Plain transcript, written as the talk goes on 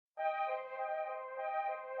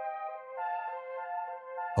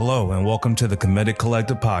Hello, and welcome to the Committed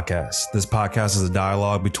Collective podcast. This podcast is a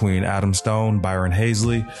dialogue between Adam Stone, Byron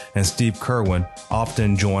Hazley, and Steve Kerwin,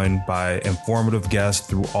 often joined by informative guests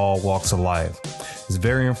through all walks of life. It's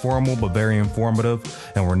very informal, but very informative,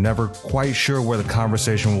 and we're never quite sure where the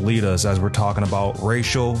conversation will lead us as we're talking about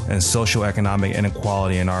racial and socioeconomic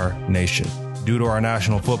inequality in our nation. Due to our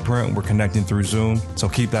national footprint, we're connecting through Zoom, so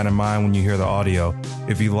keep that in mind when you hear the audio.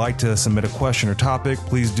 If you'd like to submit a question or topic,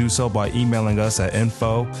 please do so by emailing us at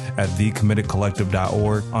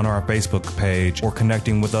info@thecommittedcollective.org on our Facebook page or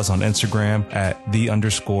connecting with us on Instagram at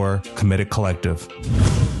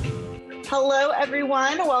 @the_committedcollective. Hello,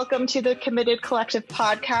 everyone. Welcome to the Committed Collective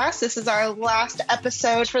podcast. This is our last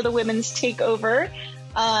episode for the Women's Takeover.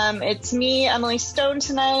 It's me, Emily Stone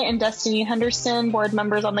tonight, and Destiny Henderson, board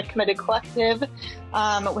members on the Committed Collective,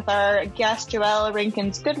 with our guest, Joelle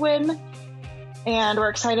Rankins Goodwin. And we're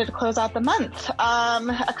excited to close out the month.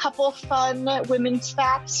 A couple fun women's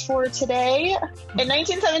facts for today. In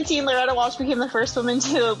 1917, Loretta Walsh became the first woman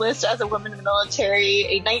to enlist as a woman in the military.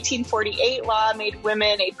 A 1948 law made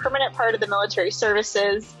women a permanent part of the military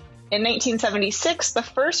services. In 1976, the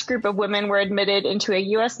first group of women were admitted into a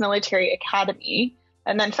U.S. military academy.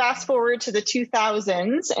 And then fast forward to the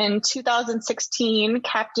 2000s. In 2016,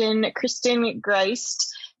 Captain Kristen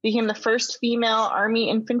Greist became the first female Army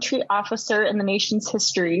infantry officer in the nation's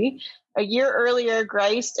history. A year earlier,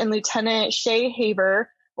 Greist and Lieutenant Shay Haber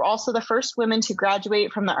were also the first women to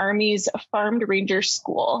graduate from the Army's Farmed Ranger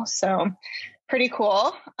School. So pretty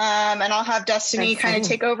cool. And I'll have Destiny kind of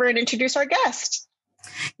take over and introduce our guest.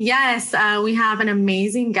 Yes, we have an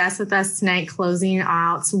amazing guest with us tonight, closing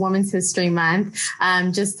out Women's History Month.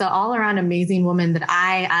 Just the all-around amazing woman that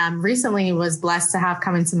I recently was blessed to have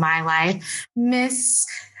come into my life, Miss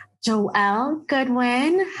Joelle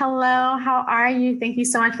Goodwin. Hello, how are you? Thank you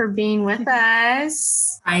so much for being with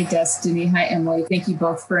us. Hi, Destiny. Hi, Emily. Thank you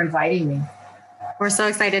both for inviting me. We're so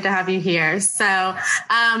excited to have you here. So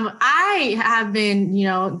I have been,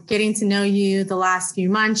 getting to know you the last few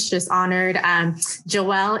months, just honored.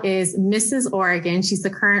 Joelle is Mrs. Oregon. She's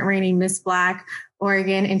the current reigning Miss Black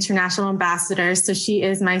Oregon International Ambassador. So she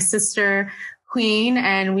is my sister queen,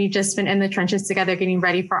 and we've just been in the trenches together getting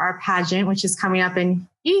ready for our pageant, which is coming up in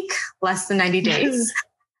less than 90 days.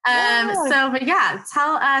 But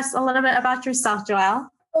tell us a little bit about yourself, Joelle.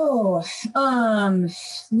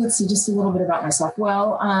 Let's see, just a little bit about myself.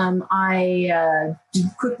 Well, I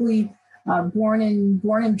quickly born in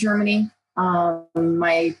Germany. My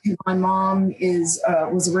mom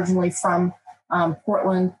was originally from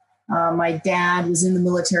Portland. My dad was in the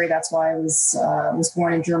military. That's why I was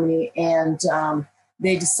born in Germany. And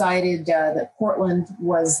they decided that Portland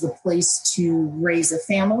was the place to raise a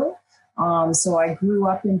family. So I grew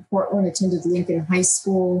up in Portland, attended Lincoln High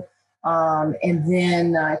School. And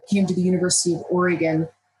then came to the University of Oregon,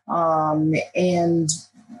 and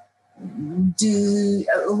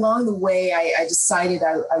along the way, I decided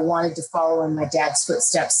I wanted to follow in my dad's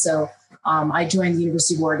footsteps. So I joined the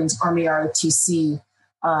University of Oregon's Army ROTC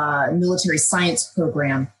military science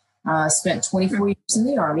program, spent 24 years in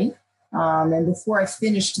the Army. And before I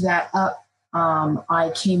finished that up, I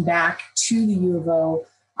came back to the U of O.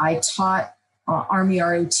 I taught Army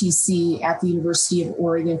ROTC at the University of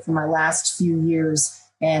Oregon for my last few years,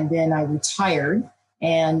 and then I retired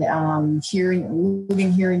and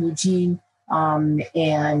living here in Eugene, and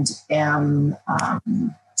am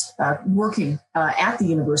working at the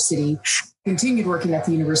university, continued working at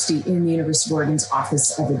the university in the University of Oregon's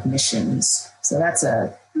Office of Admissions. So that's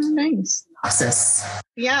a nice process.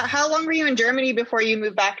 Yeah. How long were you in Germany before you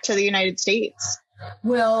moved back to the United States?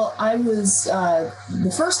 Well, I was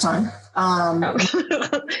the first time.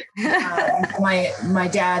 My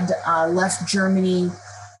dad left Germany.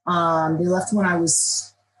 They left when I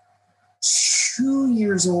was 2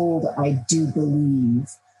 years old, I do believe.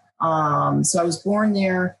 So I was born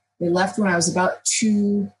there. They left when I was about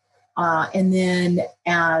 2. And then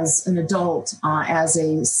as an adult, as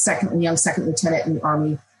a young second lieutenant in the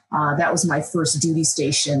Army, that was my first duty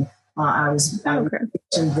station. I was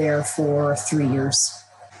stationed there for 3 years.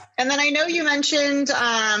 And then I know you mentioned,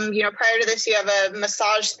 prior to this, you have a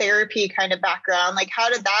massage therapy kind of background. Like, how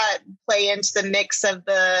did that play into the mix of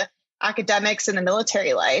the academics and the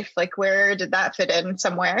military life? Like, where did that fit in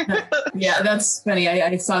somewhere? Yeah, that's funny.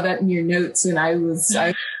 I saw that in your notes, and I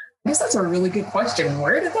guess that's a really good question.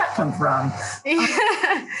 Where did that come from?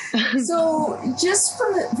 So just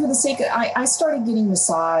for the sake of, I started getting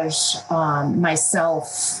massage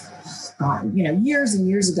myself, years and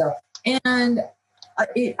years ago. And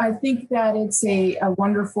I think that it's a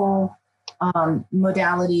wonderful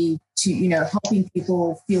modality to, helping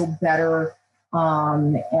people feel better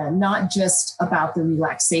and not just about the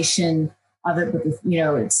relaxation of it, but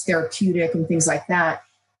it's therapeutic and things like that.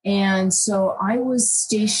 And so I was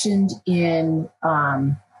stationed in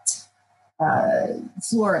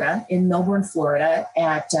Florida, in Melbourne, Florida.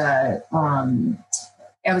 I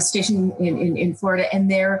was stationed in Florida, and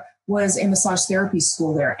there was a massage therapy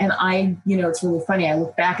school there. And it's really funny. I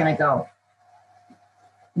look back and I go,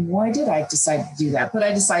 why did I decide to do that? But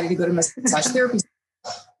I decided to go to massage therapy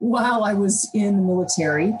while I was in the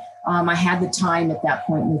military. I had the time at that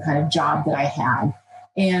point in the kind of job that I had.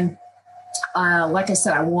 And like I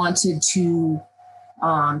said, I wanted to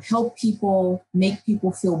help people, make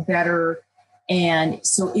people feel better. And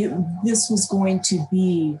so this was going to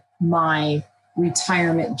be my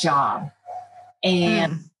retirement job.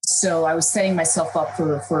 And so I was setting myself up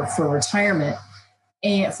for retirement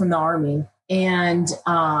and from the Army. And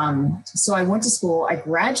so I went to school. I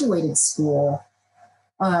graduated school.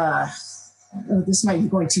 This might be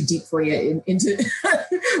going too deep for you into,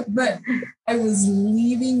 but I was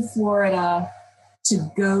leaving Florida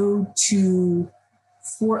to go to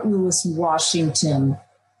Fort Lewis, Washington.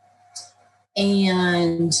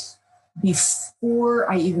 And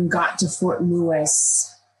before I even got to Fort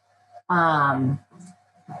Lewis, where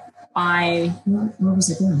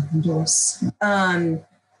was I going?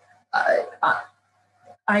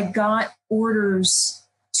 I got orders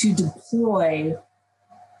to deploy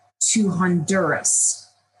to Honduras.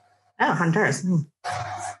 Oh, Honduras.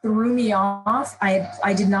 Threw me off.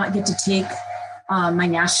 I did not get to take my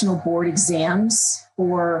national board exams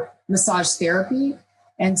for massage therapy.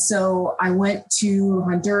 And so I went to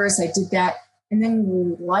Honduras. I did that. And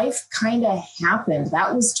then life kind of happened.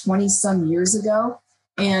 That was 20 some years ago.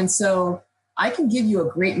 And so I can give you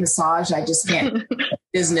a great massage. I just can't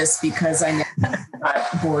business because I never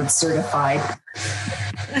got board certified.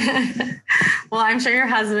 Well, I'm sure your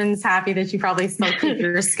husband's happy that you probably still keep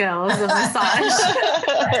your skills of massage.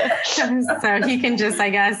 So he can just, I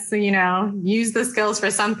guess, use the skills for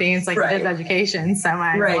something. It's like his education. So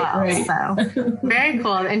might as well. Right. So very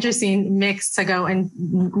cool. Interesting mix to go and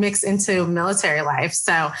mix into military life.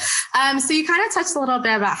 So, so you kind of touched a little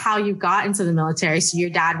bit about how you got into the military. So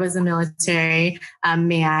your dad was a military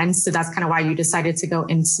man. So that's kind of why you decided to go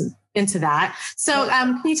into that. So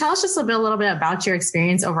can you tell us just a little bit about your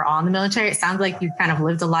experience overall in the military? It sounds like you've kind of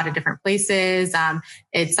lived a lot of different places.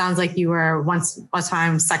 It sounds like you were one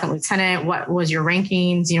time second lieutenant. What was your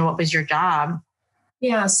rankings? What was your job?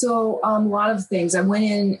 Yeah, so a lot of things. I went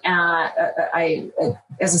in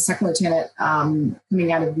as a second lieutenant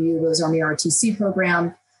coming out of the U.S. Army ROTC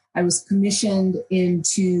program. I was commissioned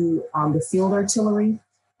into the field artillery.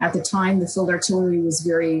 At the time, the field artillery was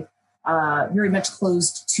very much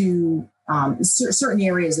closed to certain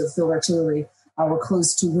areas of field artillery were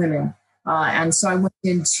closed to women. And so I went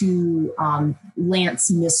into Lance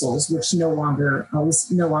missiles, which no longer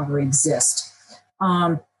exist.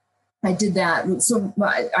 I did that. So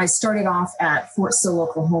I started off at Fort Sill,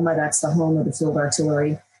 Oklahoma. That's the home of the field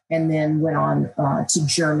artillery, and then went on to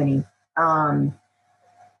Germany. And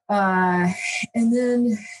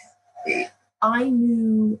then I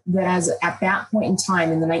knew that at that point in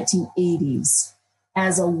time in the 1980s,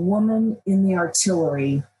 as a woman in the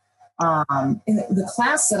artillery, in the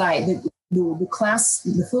class that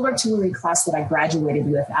the field artillery class that I graduated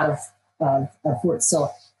with out of Fort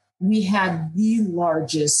Sill, we had the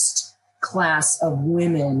largest class of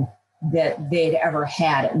women that they'd ever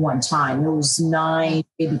had at one time. There was 9,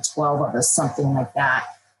 maybe 12 of us, something like that.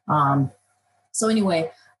 So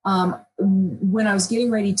anyway, when I was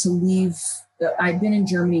getting ready to leave, I'd been in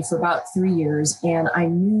Germany for about 3 years, and I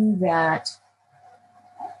knew that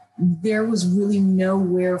there was really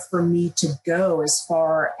nowhere for me to go as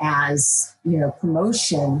far as,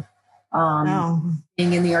 promotion,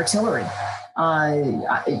 being in the artillery.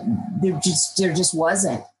 There just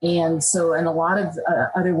wasn't. And a lot of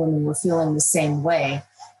other women were feeling the same way.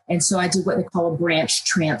 And so I did what they call a branch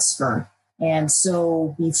transfer. And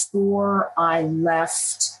so before I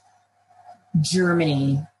left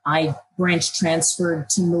Germany, I branch transferred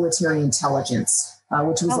to military intelligence,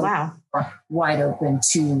 which was wide open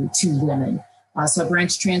to women. So I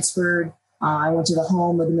branch transferred. I went to the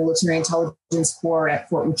home of the Military Intelligence Corps at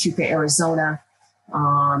Fort Huachuca, Arizona.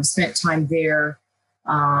 Spent time there.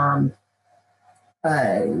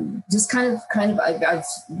 Just kind of, I've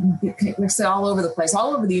like I said, all over the place,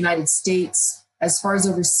 all over the United States, as far as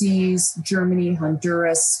overseas, Germany,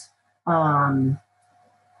 Honduras,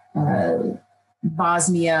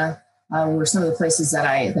 Bosnia, were some of the places that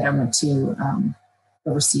I went to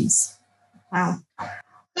overseas. Wow.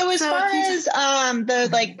 So as far as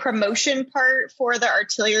the promotion part for the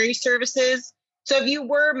artillery services, So if you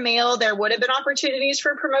were male, there would have been opportunities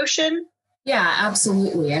for promotion? Yeah,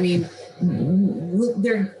 absolutely. I mean,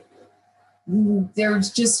 there's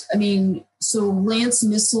just, I mean, so Lance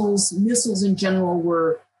missiles in general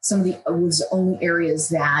were was the only areas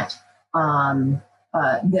that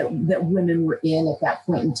that women were in at that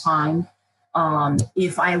point in time.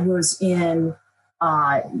 If I was in,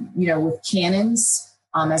 with cannons,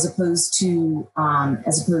 as opposed to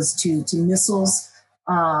missiles,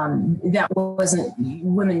 that wasn't,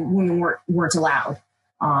 women weren't allowed.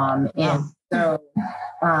 And so,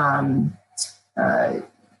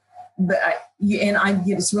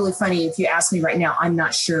 it's really funny. If you ask me right now, I'm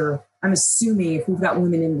not sure. I'm assuming if we've got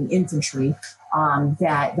women in the infantry,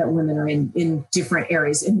 that women are in different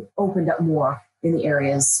areas and opened up more in the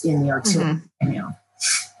areas in the artillery right now.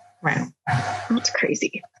 Right. That's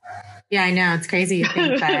crazy. Yeah, I know. It's crazy to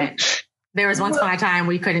think that there was once upon a time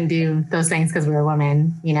we couldn't do those things because we were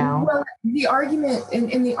women, you know? Well, the argument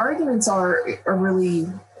and the arguments are really,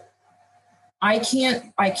 I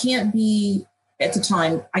can't be at the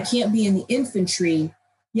time, I can't be in the infantry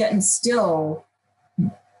yet, and still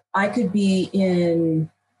I could be in,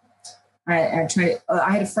 I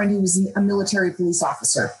had a friend who was a military police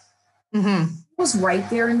officer. Mm-hmm. He was right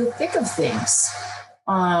there in the thick of things.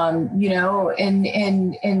 And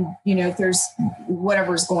if there's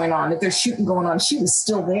whatever's going on, if there's shooting going on, she was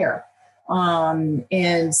still there.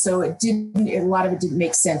 And so a lot of it didn't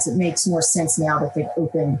make sense. It makes more sense now that they've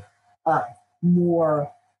opened up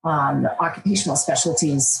more occupational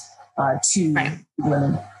specialties to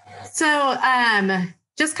women. So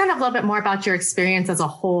just kind of a little bit more about your experience as a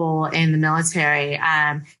whole in the military.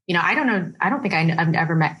 I don't think I've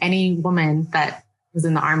ever met any woman that was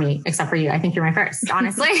in the Army except for you. I think you're my first,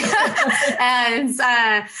 honestly. And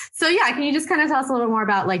so can you just kind of tell us a little bit more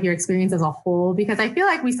about like your experience as a whole? Because I feel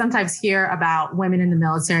like we sometimes hear about women in the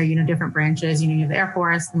military, different branches, you have the Air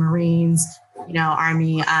Force, the Marines,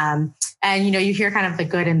 Army, and you hear kind of the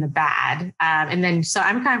good and the bad. So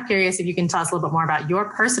I'm kind of curious if you can tell us a little bit more about your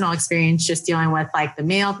personal experience, just dealing with like the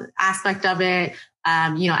male aspect of it,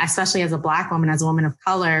 especially as a Black woman, as a woman of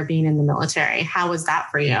color being in the military. How was that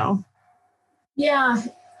for you? Yeah,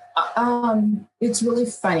 it's really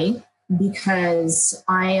funny because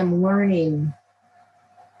I am learning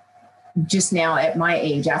just now at my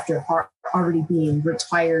age, after already being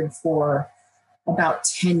retired for about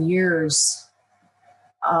 10 years,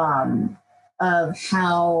 of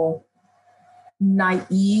how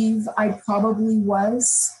naive I probably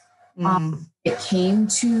was when it came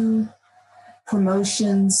to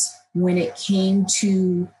promotions, when it came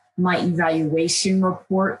to my evaluation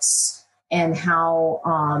reports, and how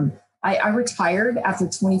I retired after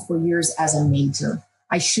 24 years as a major.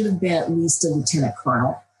 I should have been at least a lieutenant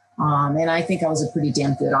colonel. And I think I was a pretty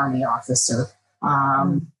damn good Army officer,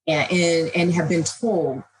 and have been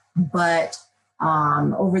told. But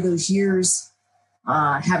over those years,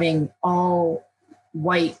 having all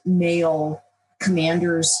white male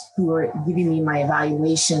commanders who were giving me my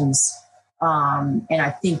evaluations, and I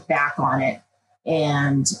think back on it,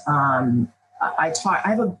 and I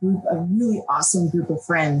have a really awesome group of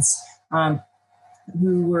friends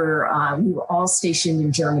who were we were all stationed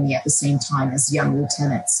in Germany at the same time as young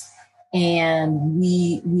lieutenants, and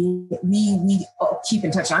we keep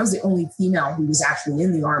in touch. I was the only female who was actually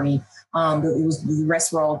in the Army. The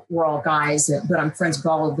rest were all guys, but I'm friends with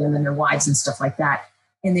all of them and their wives and stuff like that.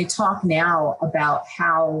 And they talk now about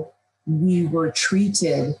how we were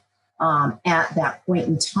treated at that point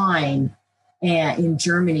in time in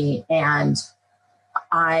Germany. And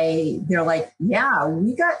they're like, yeah,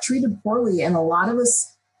 we got treated poorly. And a lot of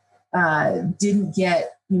us didn't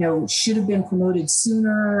get, should have been promoted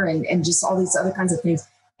sooner and just all these other kinds of things.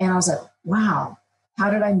 And I was like, wow,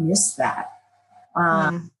 how did I miss that?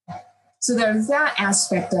 So there's that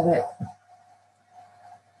aspect of it.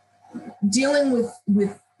 Dealing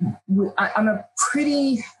with I'm a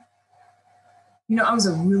pretty, I was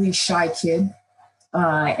a really shy kid.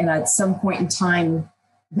 And at some point in time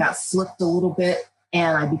that flipped a little bit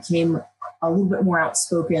and I became a little bit more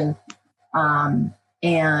outspoken, and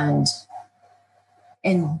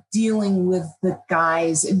dealing with the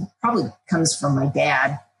guys, it probably comes from my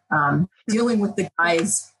dad, dealing with the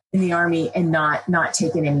guys in the Army and not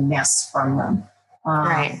taking any mess from them.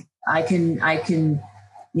 Right. I can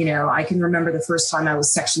remember the first time I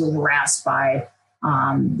was sexually harassed by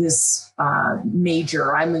this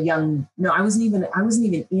major. I wasn't even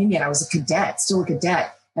in yet. I was a cadet, still a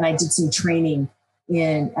cadet, and I did some training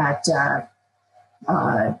in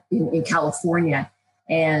California,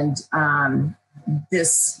 and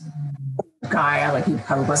this guy, he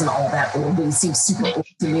probably wasn't all that old, but he seemed super old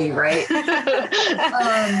to me, right?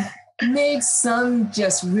 made some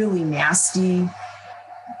just really nasty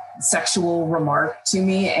sexual remark to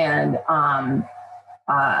me. And I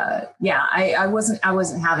wasn't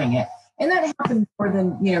having it. And that happened more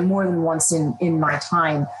than once in my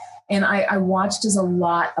time. And I watched as a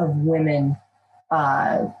lot of women,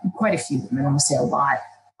 quite a few women, I'm going to say a lot,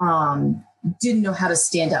 didn't know how to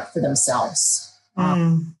stand up for themselves.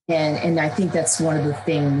 And I think that's one of the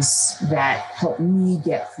things that helped me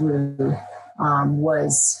get through,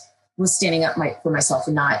 was standing up for myself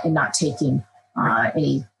and not taking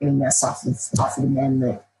any mess off of the men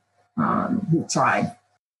that who tried.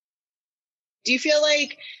 Do you feel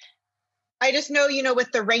like, I just know,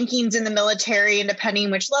 with the rankings in the military and depending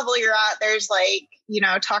which level you're at, there's like,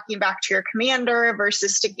 talking back to your commander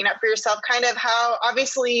versus sticking up for yourself, kind of how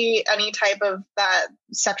obviously any type of that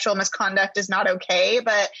sexual misconduct is not okay,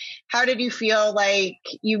 but how did you feel like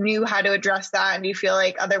you knew how to address that? And do you feel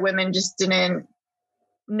like other women just didn't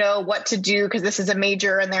know what to do because this is a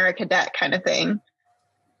major and they're a cadet kind of thing?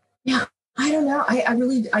 Yeah, I don't know.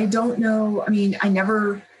 I don't know. I mean, I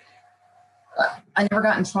never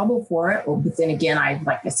got in trouble for it. But then again,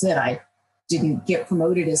 like I said, I didn't get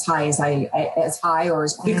promoted as high or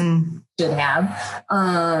as quick as I should have.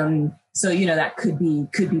 So, that could be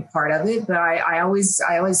part of it, but I always,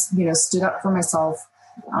 stood up for myself.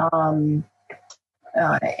 And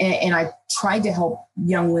I tried to help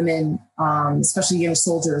young women, especially young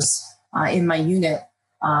soldiers, in my unit,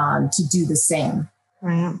 to do the same.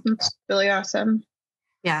 Right. That's really awesome.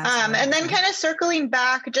 Yeah. And then kind of circling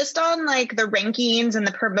back just on like the rankings and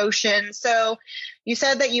the promotion. So you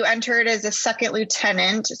said that you entered as a second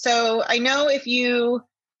lieutenant. So I know if you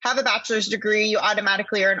have a bachelor's degree, you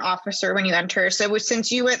automatically are an officer when you enter. So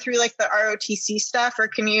since you went through like the ROTC stuff, or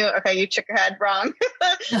you shook your head wrong.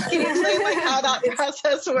 Can you explain like how that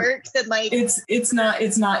process works? And like, it's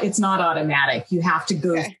not automatic. You have to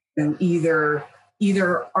go through either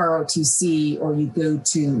ROTC, or you go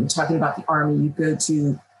to, talking about the Army, you go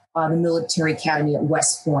to the military academy at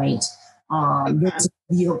West Point. There's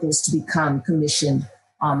vehicles to become commissioned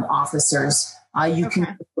officers. You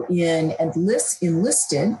can go in and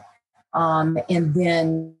enlisted, and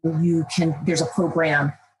then there's a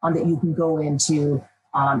program that you can go into,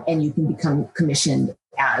 and you can become commissioned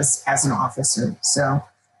as an officer. So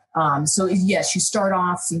yes, you start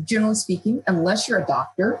off, generally speaking, unless you're a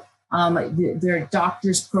doctor. There are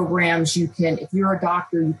doctors programs. If you're a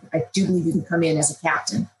doctor, I do believe you can come in as a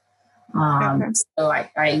captain.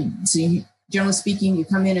 Generally speaking, you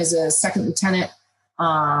come in as a second lieutenant,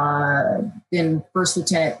 then first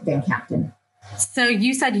lieutenant, then captain. So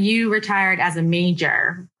you said you retired as a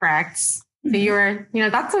major, correct? So you were,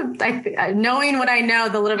 that's knowing what I know,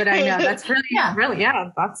 the little bit I know, that's really, that's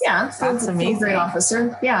amazing. Great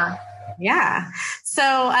officer. Yeah. Yeah.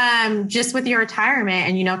 So just with your retirement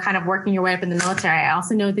and, kind of working your way up in the military, I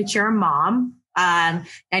also know that you're a mom. I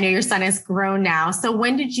know your son is grown now. So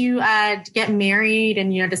when did you get married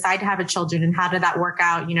and, decide to have a children, and how did that work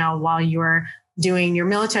out, while you were doing your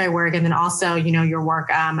military work, and then also, your work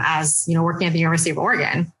as, working at the University of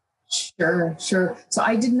Oregon? Sure. So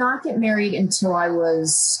I did not get married until I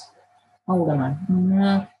was, how old am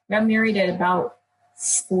I? Got married at about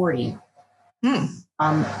 40.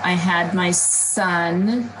 I had my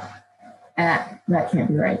son that can't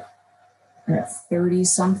be right, at 30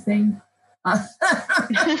 something.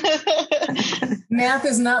 Math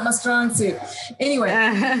is not my strong suit. Anyway,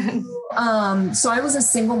 so I was a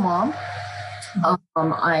single mom,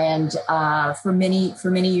 and for many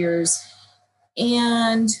years,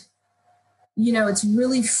 and it's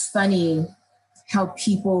really funny how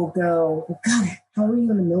people go, well, God, how are you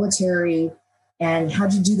in the military, and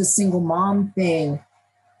how'd you do the single mom thing?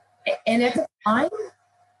 And at the time,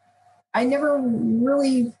 I never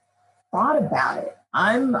really thought about it.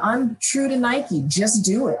 I'm true to Nike. Just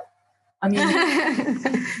do it. I mean,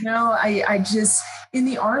 I just, in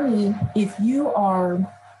the Army, if you are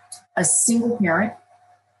a single parent,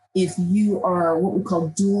 if you are what we call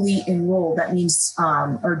dually enrolled, that means,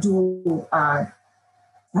 or dual, I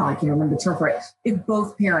can't remember the term for it. If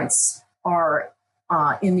both parents are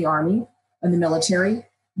in the Army, in the military,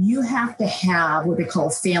 you have to have what they call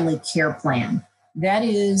a family care plan. That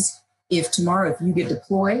is, if tomorrow, if you get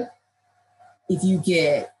deployed, if you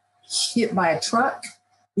get hit by a truck,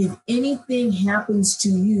 if anything happens to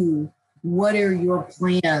you, what are your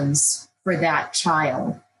plans for that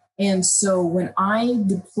child? And so when I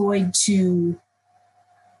deployed to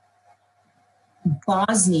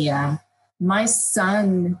Bosnia, my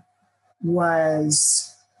son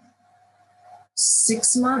was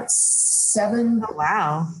 6 months, seven. Oh,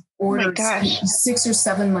 wow. Or oh my gosh. 6 or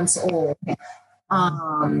 7 months old.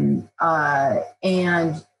 And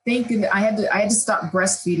I had to stop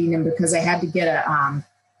breastfeeding him because I had to get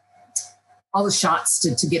all the shots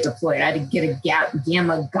to get deployed. I had to get a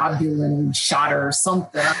gamma globulin shot or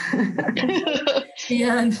something.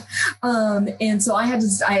 And so I had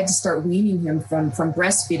to start weaning him from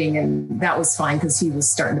breastfeeding, and that was fine because he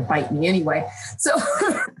was starting to bite me anyway. So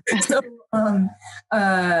he was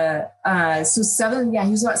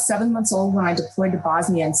about 7 months old when I deployed to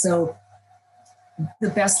Bosnia. And so the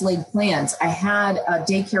best laid plans, I had a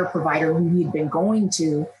daycare provider who he'd been going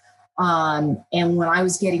to. And when I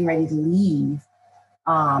was getting ready to leave,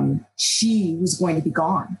 she was going to be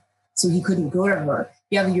gone. So he couldn't go to her.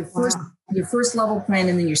 You have your first level plan,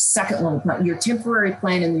 and then your second level plan, your temporary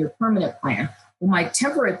plan, and your permanent plan. Well, my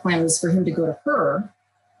temporary plan was for him to go to her.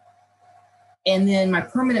 And then my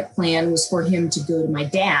permanent plan was for him to go to my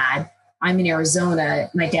dad. I'm in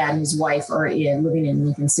Arizona. My dad and his wife are living in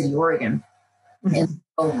Lincoln City, Oregon. Mm-hmm. And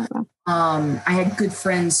so I had good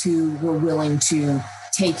friends who were willing to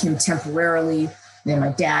take him temporarily. Then my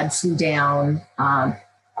dad flew down. I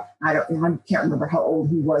can't remember how old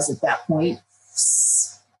he was at that point.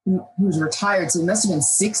 He was retired, so he must have been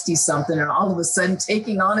 60 something, and all of a sudden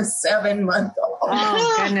taking on a 7-month-old.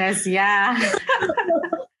 Oh goodness, yeah.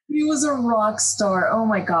 He was a rock star. Oh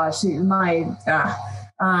my gosh, and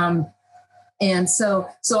so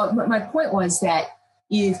my point was that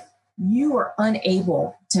if you are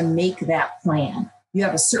unable to make that plan, you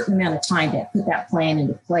have a certain amount of time to put that plan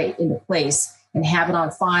into place and have it on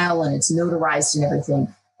file, and it's notarized and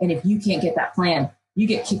everything. And if you can't get that plan, you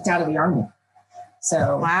get kicked out of the Army.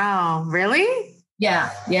 So wow, really?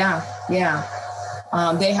 Yeah. They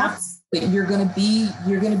have that you're going to be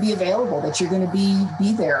available, that you're going to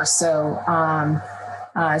be there. So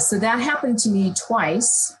so that happened to me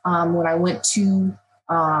twice when I went to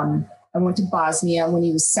Bosnia when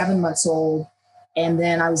he was 7 months old, and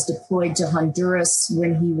then I was deployed to Honduras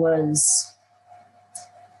when he was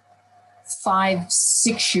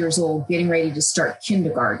 5-6 years old, getting ready to start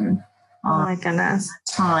kindergarten. Oh my goodness.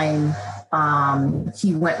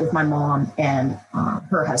 He went with my mom and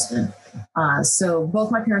her husband. So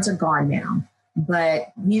both my parents are gone now,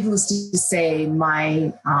 but needless to say,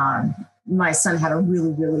 my son had a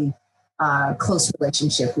really, really close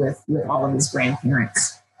relationship with all of his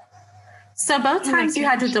grandparents. So both times you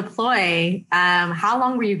had to deploy, how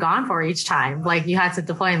long were you gone for each time? Like you had to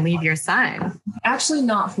deploy and leave your son? Actually,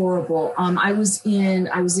 not horrible. I was in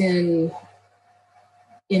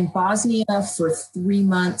Bosnia for 3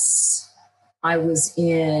 months. I was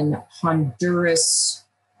in Honduras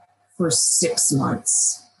for 6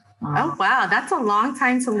 months. Oh, wow. That's a long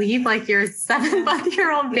time to leave like your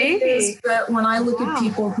 7-month-old baby. It is, but when I look at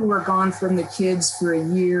people who are gone from the kids for a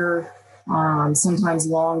year, sometimes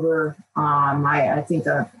longer, I think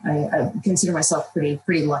I consider myself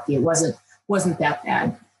pretty lucky. It wasn't that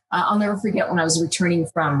bad. I'll never forget when I was returning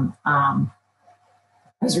from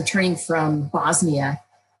Bosnia,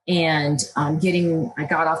 and I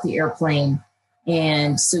got off the airplane,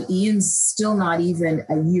 and so Ian's still not even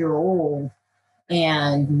a year old,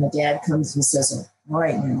 and my dad comes and says, "All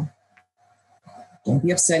right, now, don't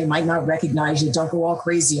be upset. He might not recognize you. Don't go all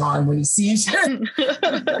crazy on him when he sees you."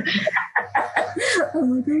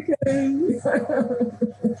 I'm like, okay.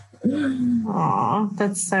 Aw,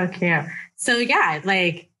 that's so cute. So yeah,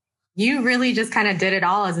 like you really just kind of did it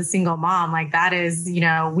all as a single mom. Like that is,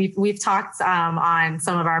 we've talked on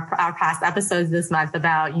some of our past episodes this month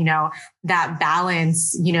about, that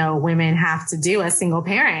balance, women have to do as single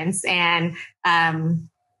parents. And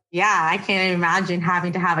I can't imagine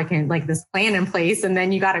having to have this plan in place, and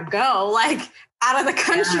then you got to go like out of the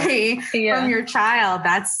country from your child.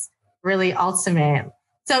 That's really ultimate.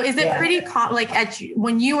 So is it pretty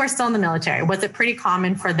when you were still in the military, was it pretty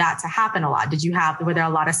common for that to happen a lot? Were there a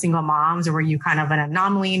lot of single moms, or were you kind of an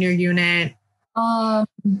anomaly in your unit?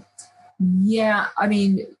 Yeah, I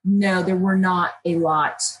mean, no, there were not a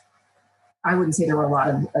lot. I wouldn't say there were a lot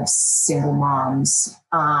of single moms.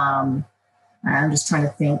 I'm just trying to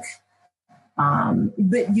think. But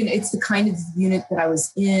it's the kind of unit that I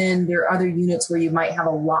was in. There are other units where you might have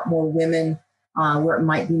a lot more women, where it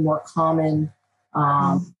might be more common.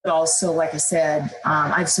 But also, like I said,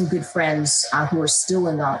 I have some good friends who are still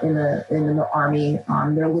in the Army.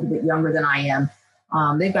 They're a little bit younger than I am.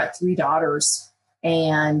 They've got 3 daughters,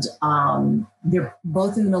 and they're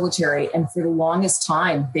both in the military. And for the longest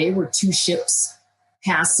time, they were 2 ships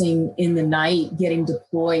passing in the night, getting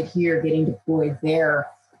deployed here, getting deployed there,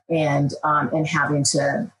 and having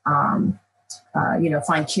to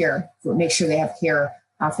find care, make sure they have care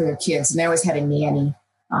for their kids. And they always had a nanny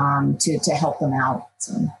to help them out.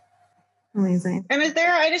 So. Amazing. And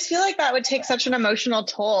I just feel like that would take such an emotional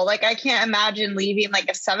toll. Like, I can't imagine leaving like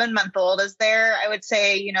a 7-month-old. Is there, I would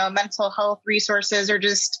say, mental health resources or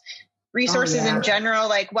just resources in general,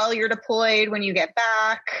 like while you're deployed, when you get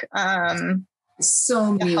back,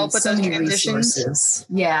 so many resources.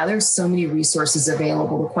 Yeah, there's so many resources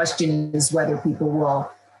available. The question is whether people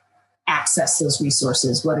will access those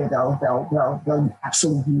resources, whether they'll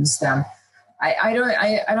actually use them. I don't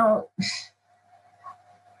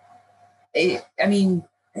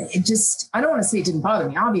want to say it didn't bother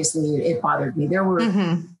me. Obviously it bothered me. There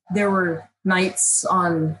were nights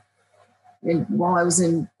while I was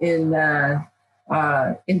in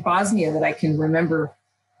Bosnia that I can remember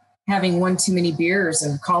having one too many beers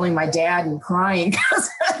and calling my dad and crying.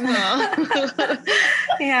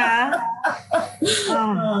 Yeah.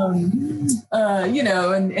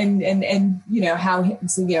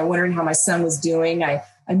 Wondering how my son was doing. I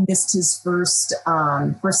missed his first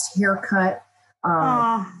haircut.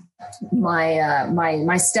 My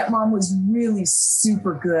stepmom was really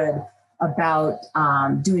super good about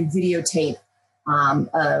doing videotape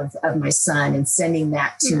of my son and sending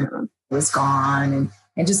that to me when he was gone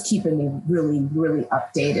and just keeping me really, really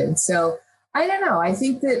updated. So I don't know. I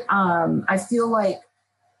think that I feel like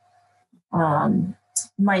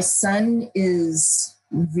my son is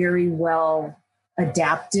very well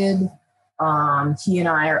adapted. He and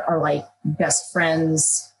I are like best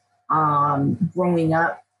friends growing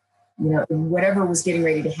up. Whatever was getting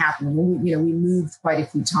ready to happen. We moved quite a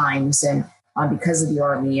few times and because of the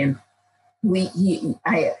Army, and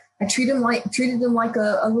I treated him like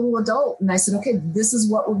a little adult. And I said, okay, this is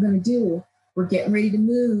what we're going to do. We're getting ready to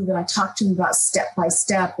move. And I talked to him about step by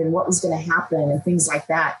step and what was going to happen and things like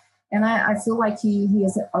that. And I feel like he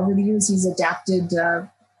has, over the years, he's adapted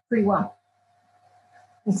pretty well.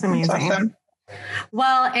 That's amazing. That's awesome.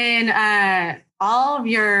 Well, and all of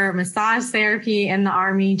your massage therapy in the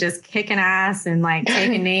Army, just kicking ass and like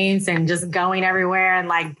taking names and just going everywhere and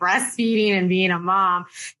like breastfeeding and being a mom.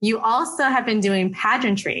 You also have been doing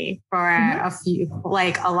pageantry for a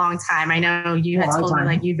long time. I know you had told me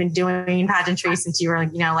like you've been doing pageantry since you were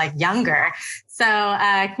younger. So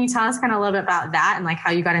can you tell us kind of a little bit about that and like how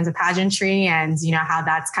you got into pageantry and how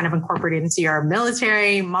that's kind of incorporated into your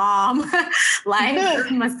military mom life,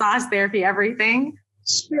 massage therapy, everything?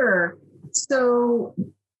 Sure. So,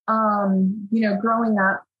 growing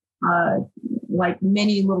up, like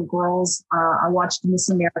many little girls, I watched Miss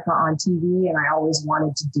America on TV and I always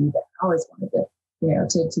wanted to do that. I always wanted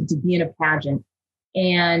to be in a pageant.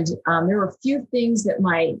 And, there were a few things that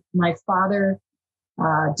my father,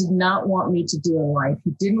 did not want me to do in life.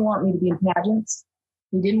 He didn't want me to be in pageants.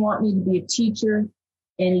 He didn't want me to be a teacher,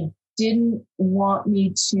 and he didn't want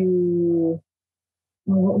me to,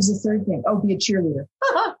 what was the third thing? Oh, be a cheerleader.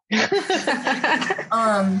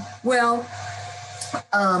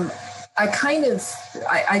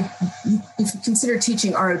 If you consider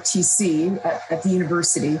teaching ROTC at the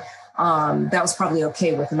university, that was probably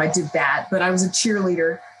okay with him. I did that, but I was a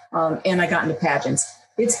cheerleader, and I got into pageants.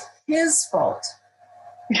 It's his fault.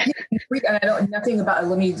 And I don't nothing about.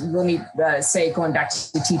 Let me say, going back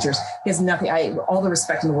to the teachers, he has nothing. All the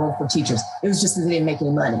respect in the world for teachers. It was just that they didn't make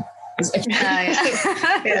any money.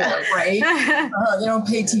 Right? They don't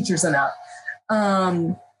pay teachers enough.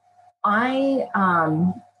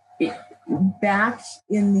 Back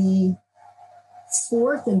in the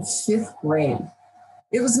 4th and 5th grade,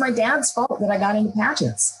 it was my dad's fault that I got into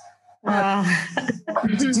pageants.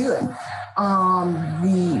 To do it.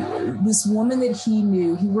 This woman that he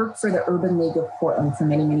knew, he worked for the Urban League of Portland for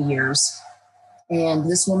many, many years. And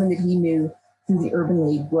this woman that he knew through the Urban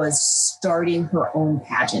League was starting her own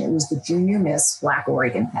pageant. It was the Junior Miss Black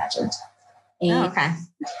Oregon pageant. And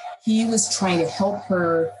he was trying to help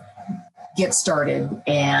her get started.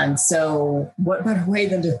 And so what better way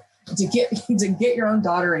than to get your own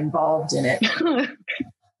daughter involved in it?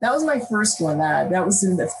 That was my first one. That was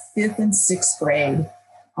in the 5th and 6th grade.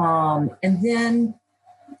 And then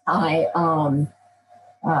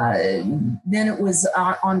then it was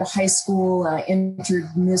on to high school. I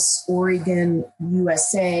entered Miss Oregon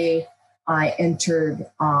USA. I entered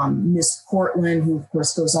Miss Portland, who of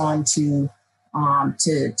course goes on to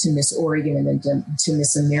Miss Oregon and then to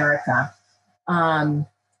Miss America. I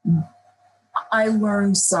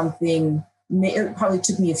learned something. It probably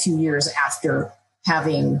took me a few years after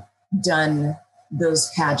having done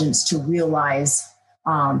those pageants to realize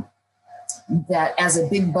that as a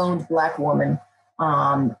big boned Black woman,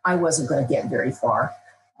 I wasn't going to get very far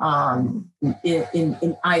in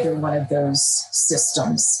either one of those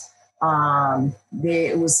systems.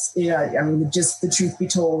 Just the truth be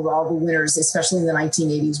told, all the winners, especially in the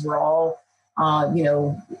 1980s, were all,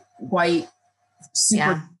 white,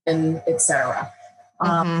 super thin, etc.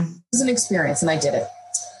 It was an experience, and I did it.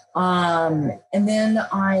 And then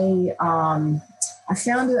I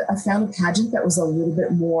found a pageant that was a little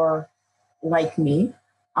bit more like me.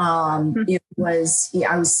 It was,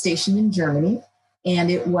 I was stationed in Germany, and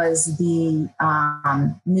it was the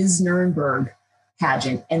Ms. Nuremberg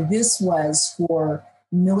pageant. And this was for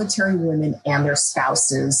military women and their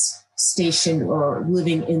spouses stationed or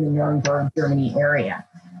living in the Nuremberg, Germany area.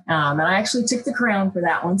 And I actually took the crown for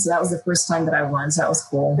that one. So that was the first time that I won. So that was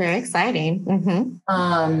cool. Very exciting.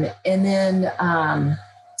 And then, and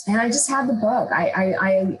I just had the bug.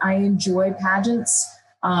 I enjoy pageants.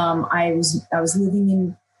 I was living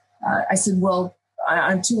in, I said, well,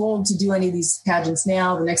 I'm too old to do any of these pageants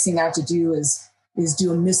now. The next thing I have to do is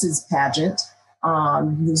do a Mrs. pageant.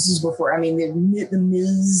 This is before, I mean, the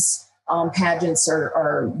Ms. Pageants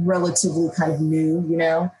are relatively kind of new, you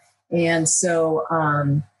know? And so,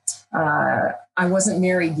 I wasn't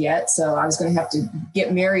married yet, so I was going to have to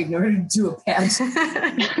get married in order to do a pageant.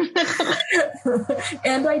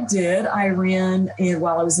 And I did. I ran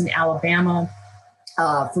while I was in Alabama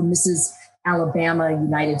for Mrs. Alabama,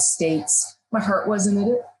 United States. My heart wasn't in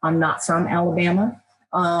it. I'm not from Alabama.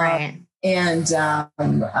 Right. And so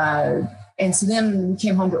then we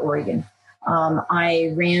came home to Oregon.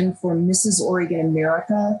 I ran for Mrs. Oregon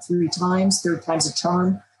America 3 times, 3rd time's a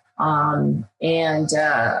charm.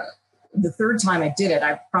 The 3rd time I did it,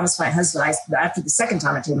 I promised my husband, after the 2nd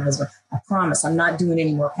time I told my husband, I promise I'm not doing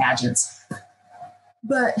any more pageants.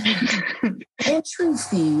 But entry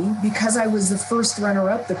fee, because I was the first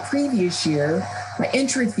runner-up the previous year, my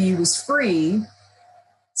entry fee was free.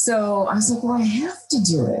 So I was like, well, I have to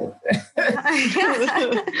do it.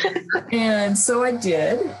 And so I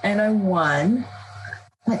did, and I won.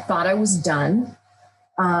 I thought I was done.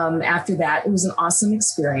 After that, it was an awesome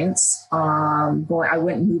experience. I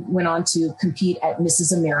went on to compete at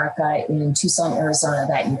Mrs. America in Tucson, Arizona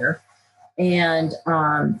that year. And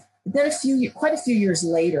then quite a few years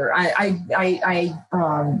later, I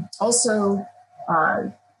also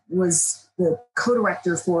was the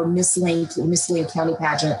co-director for Miss Lane County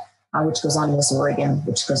pageant, which goes on to Miss Oregon,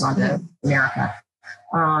 which goes on to America.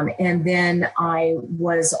 And then I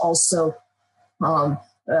was also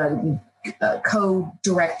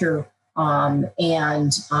co-director and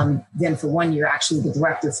then for 1 year, actually the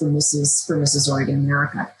director for Mrs. Oregon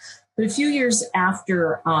America. But a few years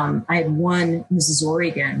after I had won Mrs.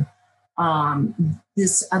 Oregon,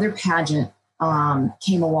 this other pageant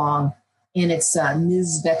came along, and it's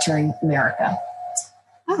Ms. Veteran America.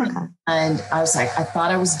 Oh, okay. And I was like, I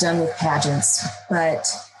thought I was done with pageants, but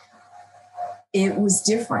it was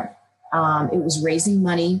different. It was raising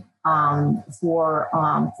money for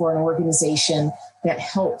an organization that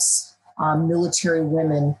helps military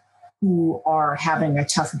women who are having a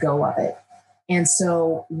tough go of it. And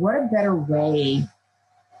so what a better way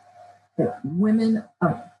that women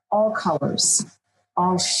of all colors,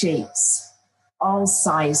 all shapes, all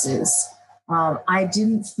sizes, I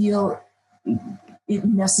didn't feel it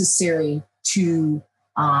necessary to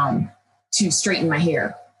straighten my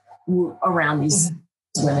hair around these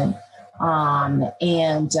women.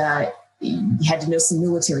 And you had to know some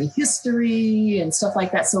military history and stuff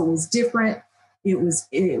like that. So it was different. It was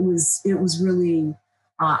really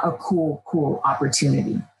a cool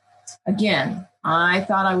opportunity. Again, I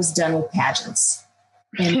thought I was done with pageants.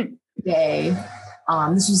 And today,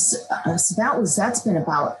 that's been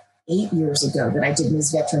about 8 years ago that I did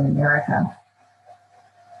Ms. Veteran America.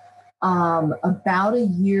 About a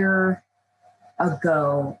year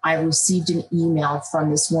ago, I received an email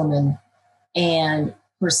from this woman, and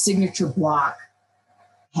her signature block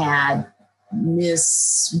had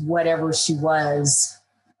Miss whatever she was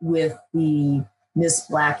with the Miss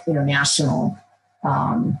Black International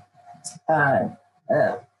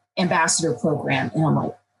ambassador program. And I'm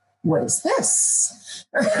like, what is this?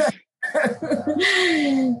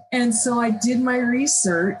 And so I did my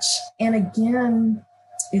research. And again,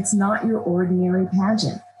 it's not your ordinary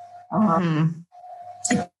pageant. Again,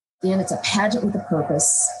 it's a pageant with a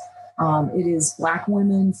purpose. It is Black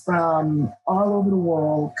women from all over the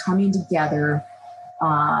world coming together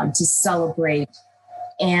to celebrate,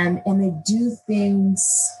 and they do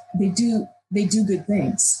things. They do good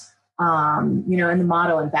things. And the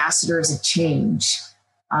motto "Ambassadors of Change"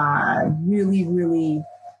 really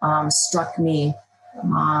struck me.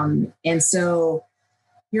 And so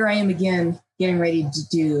here I am again, getting ready to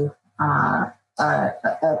do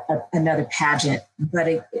another pageant, but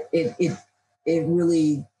it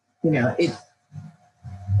really.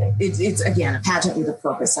 It's again a pageant with a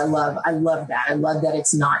purpose. I love that. I love that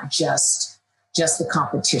it's not just just the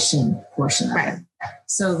competition portion of it.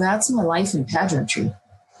 So that's my life in pageantry.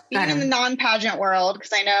 Even in the non-pageant world,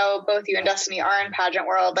 because I know both you and Destiny are in pageant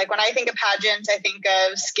world. Like when I think of pageants, I think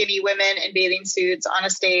of skinny women in bathing suits on a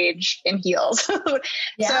stage in heels.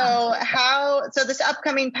 So this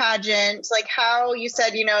upcoming pageant, like how you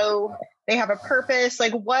said, you know, they have a purpose.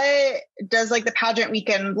 Like what does like the pageant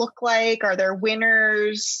weekend look like? Are there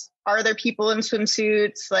winners? Are there people in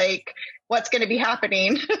swimsuits? Like what's going to be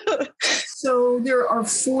happening? So there are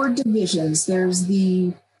 4 divisions. There's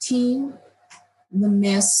the teen, the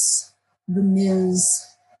Miss, the Ms,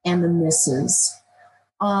 and the Mrs.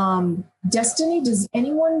 Destiny, do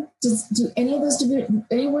any of those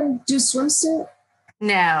anyone do swimsuit?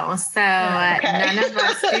 No, so none of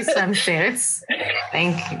us do swimsuits.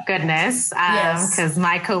 Thank goodness, because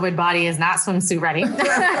my COVID body is not swimsuit ready.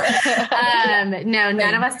 No,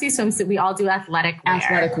 none of us do swimsuit. We all do athletic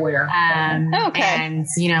wear. And,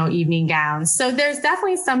 you know, evening gowns. So there's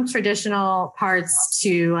definitely some traditional parts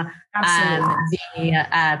to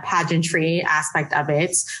the pageantry aspect of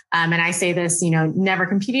it. And I say this, you know, never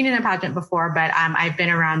competing in a pageant before, but I've been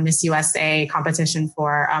around Miss USA competition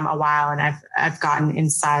for a while, and I've gotten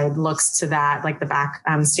inside looks to that, like the back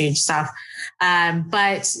stage stuff.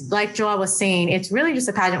 But like Joelle was saying, it's really just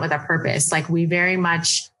a pageant with a purpose. Like we very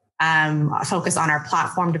much focus on our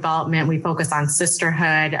platform development. We focus on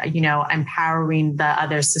sisterhood, you know, empowering the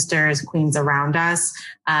other sisters, queens around us.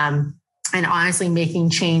 And honestly, making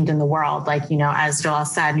change in the world. Like, you know, as Joelle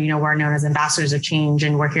said, you know, we're known as ambassadors of change,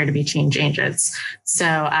 and we're here to be change agents. So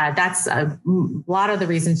that's a lot of the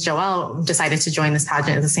reasons Joelle decided to join this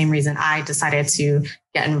pageant is the same reason I decided to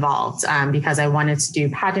get involved, because I wanted to do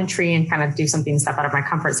pageantry and kind of do something, step out of my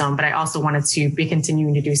comfort zone. But I also wanted to be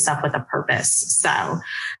continuing to do stuff with a purpose. So,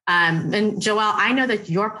 and Joelle, I know that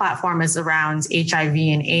your platform is around HIV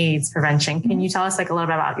and AIDS prevention. Can you tell us like a little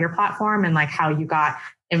bit about your platform and like how you got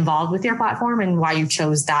involved with your platform and why you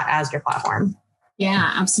chose that as your platform?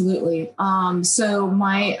 Yeah, absolutely. So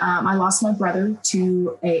I lost my brother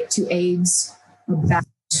to AIDS about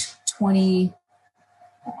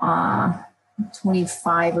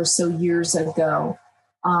 25 or so years ago.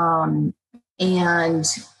 And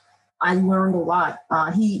I learned a lot.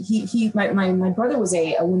 My brother was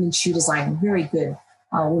a women's shoe designer, very good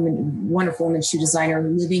wonderful women's shoe designer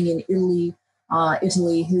living in Italy.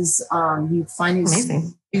 His you find his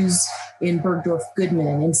shoes in Bergdorf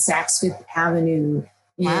Goodman, in Saks Fifth Avenue,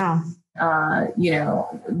 in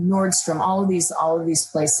Nordstrom, all of these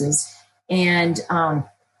places. And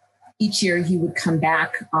each year he would come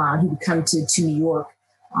back. He would come to New York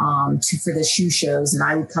for the shoe shows, and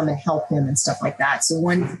I would come and help him and stuff like that. So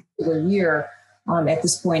one particular year, at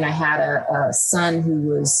this point, I had a son who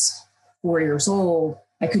was 4 years old.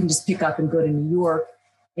 I couldn't just pick up and go to New York.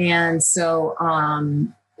 And so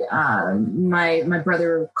my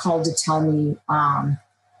brother called to tell me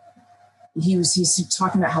he's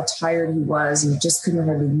talking about how tired he was and he just couldn't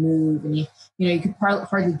hardly move. And you could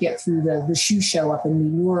hardly get through the shoe show up in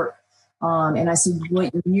New York. And I said, when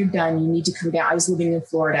you're done, you need to come down. I was living in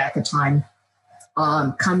Florida at the time.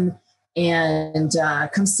 Come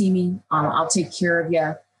see me. I'll take care of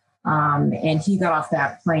you. And he got off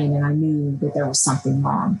that plane and I knew that there was something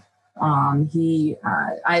wrong.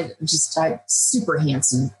 Super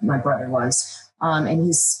handsome, my brother was. And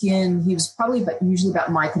his skin, he was probably usually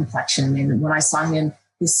about my complexion. And when I saw him,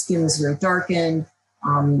 his skin was very darkened,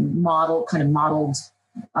 modeled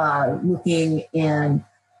looking, and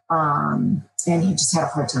he just had a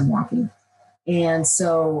hard time walking. And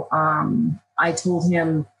so I told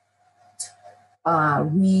him,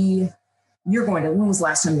 when was the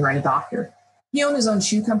last time you were at a doctor? He owned his own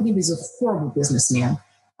shoe company, but he's a horrible businessman.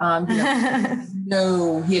 He had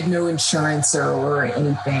no insurance or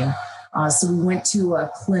anything. So we went to a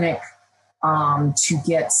clinic to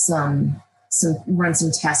get run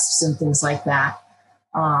some tests and things like that.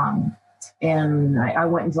 And I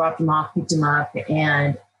went and dropped him off, picked him up,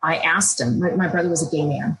 and I asked him, my brother was a gay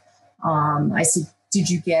man. I said, did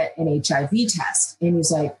you get an HIV test? And he was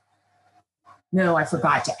like, no, I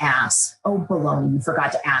forgot to ask. Oh, baloney, you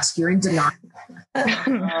forgot to ask. You're in denial.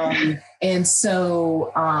 And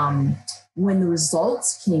so when the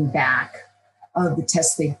results came back of the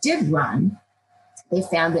test they did run, they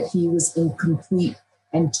found that he was in complete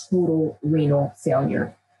and total renal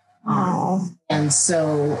failure. And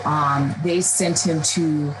so they sent him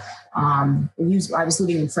to, I was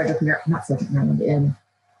living in Maryland, in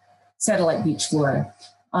Satellite Beach, Florida.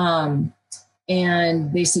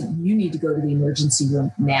 And they said, you need to go to the emergency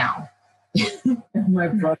room now. And my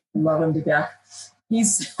brother, love him to death. He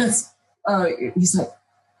says, he's like,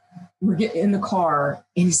 we're getting in the car,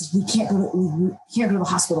 and he says, we can't go to the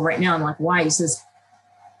hospital right now. I'm like, why? He says,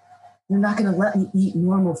 they're not going to let me eat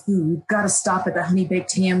normal food. We've got to stop at the Honey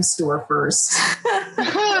Baked Ham store first. We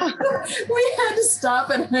had to stop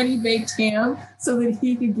at Honey Baked Ham so that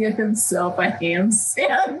he could get himself a ham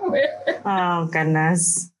sandwich. Oh,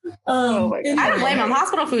 goodness. Anyway. I don't blame him.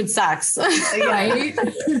 Hospital food sucks. Right?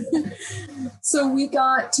 So we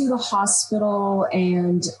got to the hospital,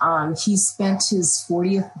 and he spent his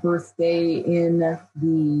 40th birthday in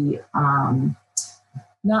the,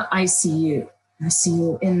 not ICU,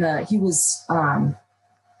 he was,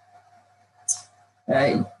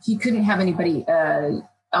 he couldn't have anybody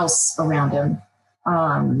else around him.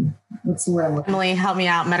 What's the word I'm looking for? Emily, help me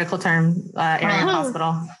out. Medical term, area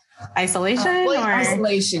hospital. Isolation or?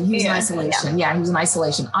 Isolation. He was in isolation. Yeah, he was in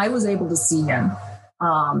isolation. I was able to see him.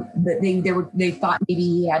 But they thought maybe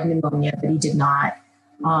he had pneumonia, but he did not.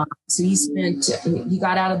 So he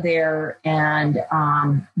got out of there, and,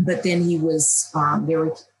 but then he was, they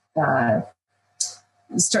were,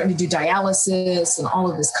 starting to do dialysis and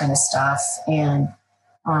all of this kind of stuff. And,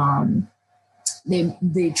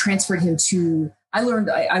 they transferred him to, I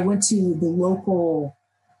went to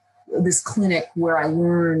this clinic where I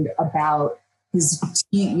learned about his,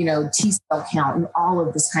 T cell count and all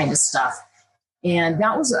of this kind of stuff. And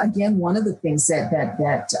that was, again, one of the things that I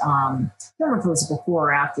don't know if it was before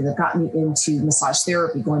or after, that got me into massage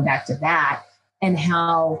therapy, going back to that, and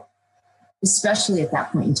how, especially at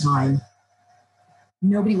that point in time,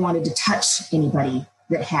 nobody wanted to touch anybody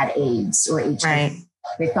that had AIDS or HIV. Right.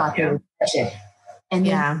 They thought they would touch it. And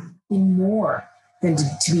then more than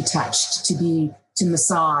to be touched, to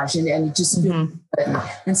massage and just feel good.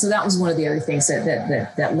 And so that was one of the other things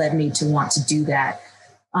that led me to want to do that.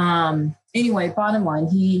 Anyway, bottom line,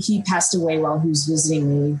 he passed away while he was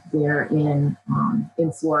visiting me there in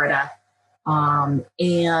Florida.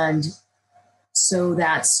 And so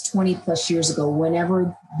that's 20 plus years ago.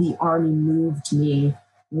 Whenever the Army moved me,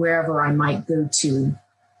 wherever I might go to,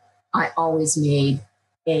 I always made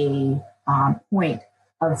a point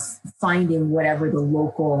of finding whatever the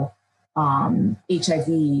local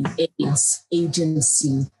HIV/AIDS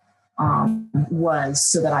agency was,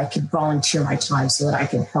 so that I could volunteer my time, so that I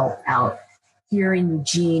could help out. Here in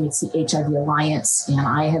Eugene, it's the HIV Alliance, and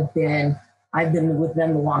I've been with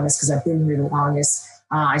them the longest because I've been here the longest.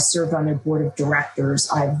 I served on their board of directors.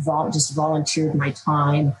 I've just volunteered my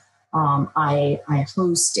time. I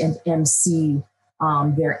host and MC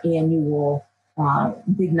their annual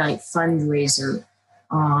big night fundraiser.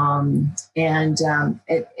 And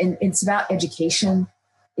it's about education.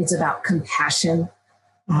 It's about compassion.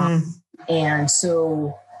 And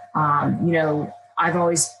so, I've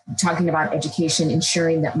always talking about education,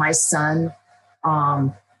 ensuring that my son,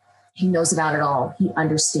 he knows about it all. He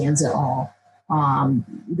understands it all.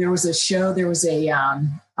 There was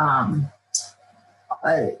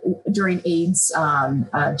during AIDS,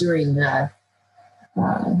 during the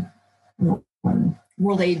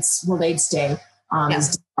World AIDS Day, is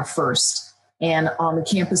December 1st. And on the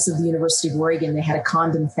campus of the University of Oregon, they had a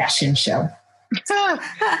condom fashion show.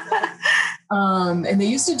 And they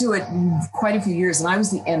used to do it quite a few years, and I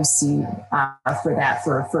was the MC for that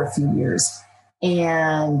for a few years.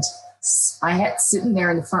 And I had sitting there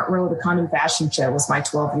in the front row of the condom fashion show was my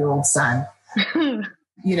 12-year-old son. And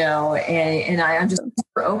I'm just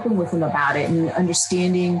super open with him about it and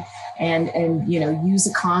understanding and use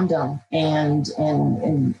a condom and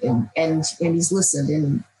he's listened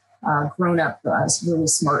and grown up really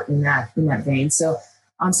smart in that vein. So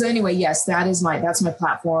anyway, yes, that's my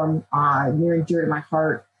platform, near and dear to my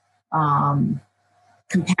heart.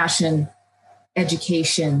 Compassion,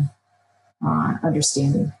 education,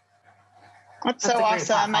 understanding. That's so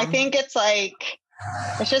awesome. I think it's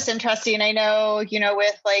just interesting. I know, with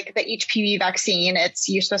the HPV vaccine,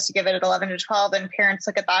 you're supposed to give it at 11 to 12, and parents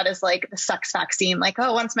look at that as the sex vaccine.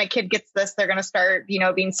 Once my kid gets this, they're going to start,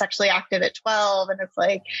 being sexually active at 12. And it's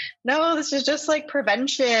no, this is just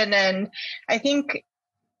prevention. And I think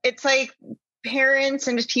it's parents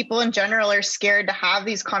and just people in general are scared to have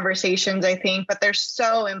these conversations, I think, but they're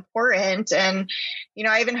so important. And,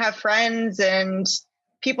 I even have friends and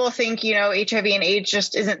people think, HIV and AIDS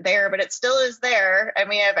just isn't there, but it still is there. And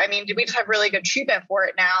we just have really good treatment for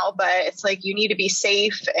it now, but it's you need to be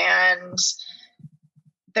safe and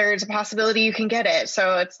there's a possibility you can get it.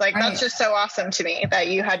 So it's right. That's just so awesome to me that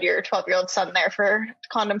you had your 12-year-old son there for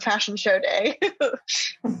Condom Fashion Show Day.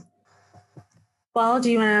 Well,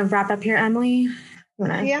 do you want to wrap up here, Emily?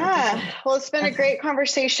 Yeah. Well, it's been a great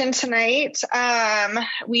conversation tonight.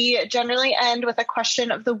 We generally end with a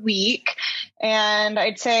question of the week. And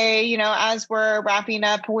I'd say, as we're wrapping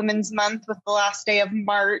up Women's Month with the last day of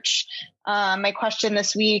March, my question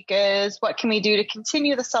this week is, what can we do to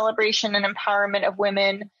continue the celebration and empowerment of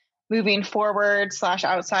women moving forward /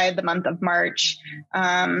 outside the month of March?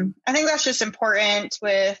 I think that's just important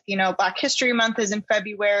with, Black History Month is in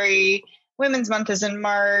February. Women's Month is in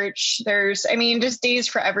March. There's, just days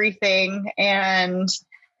for everything. And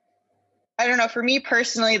I don't know, for me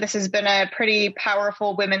personally, this has been a pretty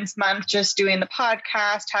powerful Women's Month, just doing the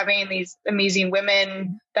podcast, having these amazing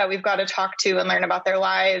women that we've got to talk to and learn about their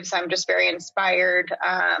lives. I'm just very inspired.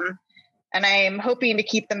 And I'm hoping to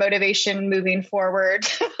keep the motivation moving forward.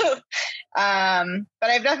 But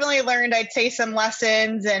I've definitely learned, I'd say, some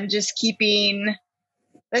lessons, and just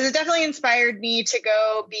this has definitely inspired me to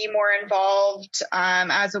go be more involved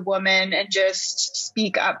as a woman and just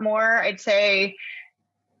speak up more. I'd say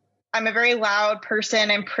I'm a very loud person.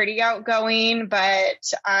 I'm pretty outgoing,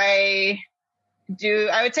 but I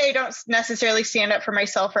would say I don't necessarily stand up for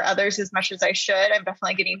myself or others as much as I should. I'm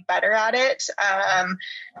definitely getting better at it.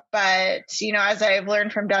 But, as I've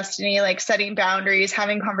learned from Destiny, like setting boundaries,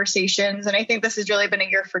 having conversations, and I think this has really been a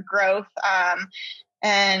year for growth.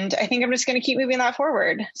 And I think I'm just going to keep moving that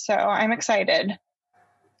forward. So I'm excited.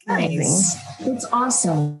 Nice. It's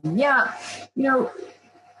awesome. Yeah. There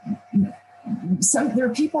are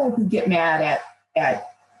people who get mad at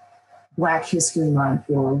Black History Month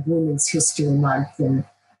or Women's History Month, and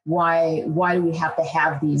why do we have to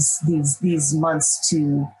have these months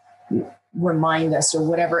to remind us or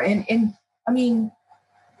whatever? And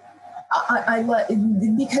I love,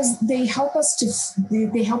 because they help us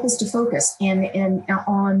to focus and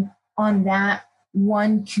on that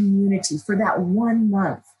one community for that 1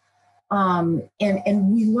 month,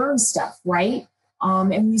 and we learn stuff, right?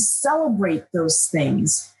 And we celebrate those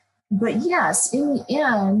things. But yes, in the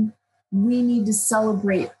end, we need to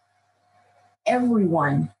celebrate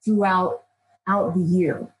everyone throughout the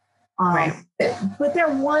year. Right. But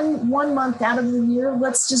that one month out of the year,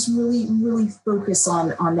 let's just really, really focus on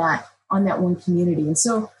that one community. And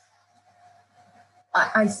so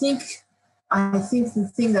I think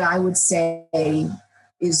the thing that I would say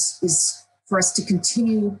is for us to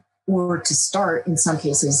continue, or to start in some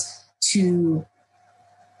cases, to,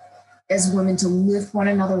 as women, to lift one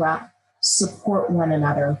another up, support one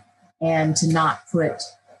another, and to not put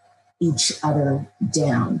each other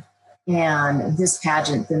down. And this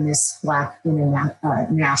pageant and this Black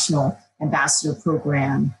International Ambassador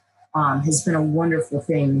Program has been a wonderful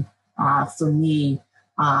thing for me.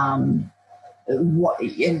 And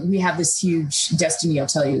we have this huge, Destiny, I'll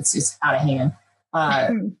tell you, it's out of hand,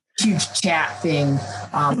 huge chat thing,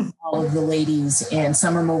 all of the ladies, and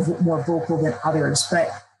some are more vocal than others, but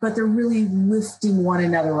they're really lifting one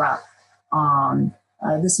another up.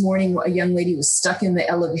 This morning, a young lady was stuck in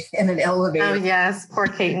an elevator. Oh yes, poor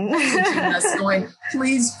Kate. Going,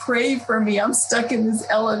 please pray for me. I'm stuck in this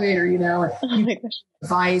elevator, and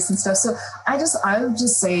advice and stuff. So I would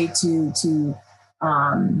just say to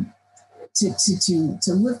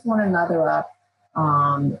lift one another up,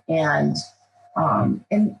 and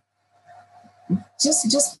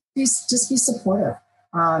just be supportive.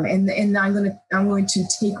 And I'm going to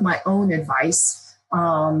take my own advice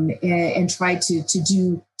and try to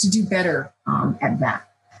do better at that.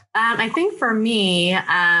 I think for me,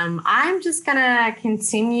 I'm just going to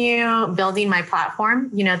continue building my platform.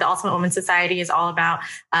 The Ultimate Women's Society is all about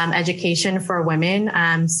education for women,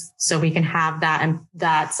 so we can have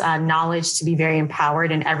that knowledge to be very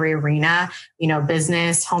empowered in every arena,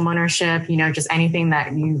 business, homeownership, just anything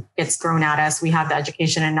that gets thrown at us. We have the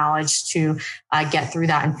education and knowledge to get through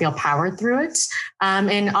that and feel powered through it.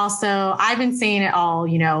 And also, I've been saying it all,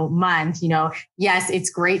 month, yes, it's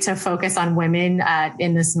great to focus on women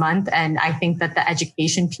in this month. And I think that the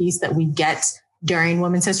education piece that we get during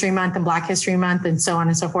Women's History Month and Black History Month and so on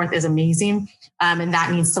and so forth is amazing. And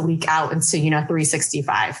that needs to leak out into,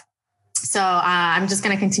 365. So I'm just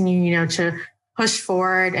going to continue, to push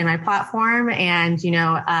forward in my platform and,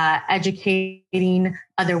 educating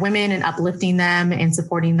other women and uplifting them and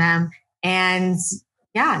supporting them. And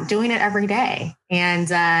doing it every day.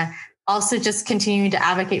 And also just continuing to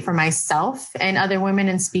advocate for myself and other women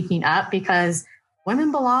and speaking up, because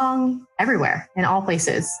women belong everywhere, in all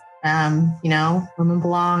places. Women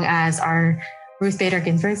belong, as our Ruth Bader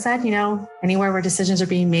Ginsburg said, anywhere where decisions are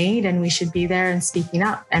being made, and we should be there and speaking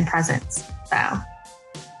up and present. So,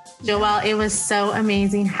 Joelle, it was so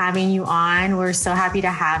amazing having you on. We're so happy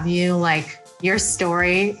to have you. Like, your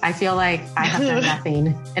story, I feel like I have done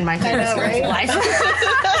nothing in my whole life.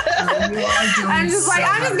 You are I'm just like,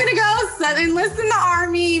 I'm just gonna go enlist in the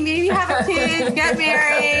army, maybe have a kid, get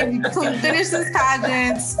married, finish this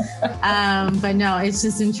pageant. But no, it's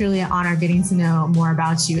just been truly an honor getting to know more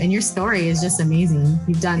about you, and your story is just amazing.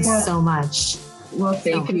 You've done so much. Well,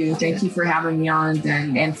 thank you. Thank you for having me on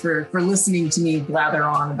and for listening to me blather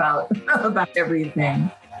on about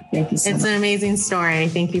everything. Thank you so much. It's an amazing story.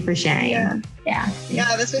 Thank you for sharing. Yeah,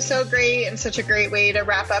 this was so great and such a great way to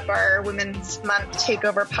wrap up our Women's Month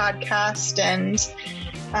Takeover podcast. And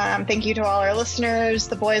thank you to all our listeners.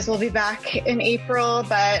 The boys will be back in April,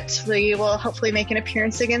 but we will hopefully make an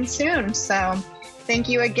appearance again soon. So thank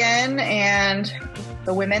you again, and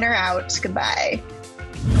the women are out. Goodbye.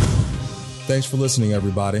 Thanks for listening,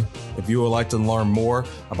 everybody. If you would like to learn more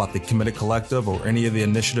about the Committed Collective or any of the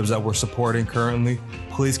initiatives that we're supporting currently,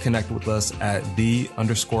 please connect with us at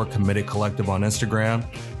 _Committed Collective on Instagram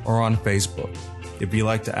or on Facebook. If you'd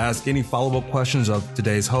like to ask any follow-up questions of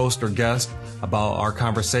today's host or guest about our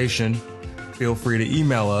conversation, feel free to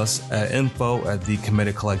email us at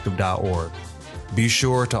info@thecommittedcollective.org. Be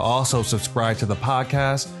sure to also subscribe to the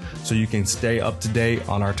podcast so you can stay up to date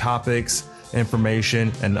on our topics,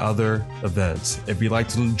 information, and other events. If you'd like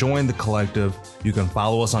to join the collective, you can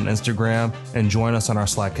follow us on Instagram and join us on our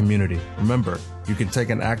Slack community. Remember, you can take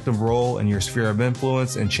an active role in your sphere of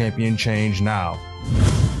influence and champion change now.